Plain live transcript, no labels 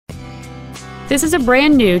This is a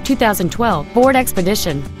brand new 2012 Ford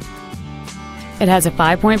Expedition. It has a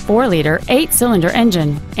 5.4-liter 8-cylinder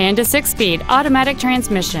engine and a 6-speed automatic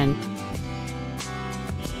transmission.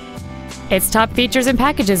 Its top features and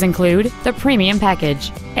packages include the Premium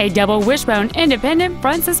Package, a double wishbone independent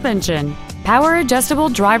front suspension, power adjustable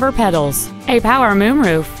driver pedals, a power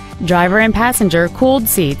moonroof, driver and passenger cooled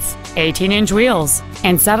seats, 18-inch wheels,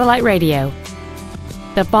 and satellite radio.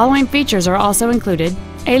 The following features are also included: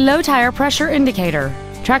 a low tire pressure indicator,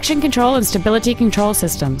 traction control and stability control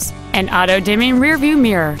systems, an auto-dimming rearview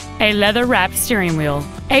mirror, a leather-wrapped steering wheel,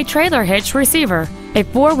 a trailer hitch receiver, a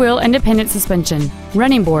 4-wheel independent suspension,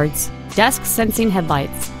 running boards, dusk-sensing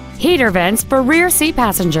headlights, heater vents for rear seat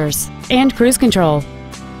passengers, and cruise control.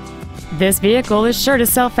 This vehicle is sure to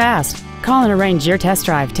sell fast. Call and arrange your test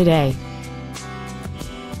drive today.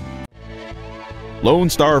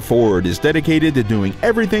 Lone Star Ford is dedicated to doing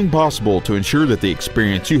everything possible to ensure that the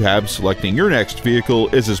experience you have selecting your next vehicle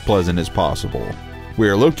is as pleasant as possible. We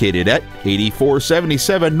are located at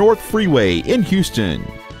 8477 North Freeway in Houston.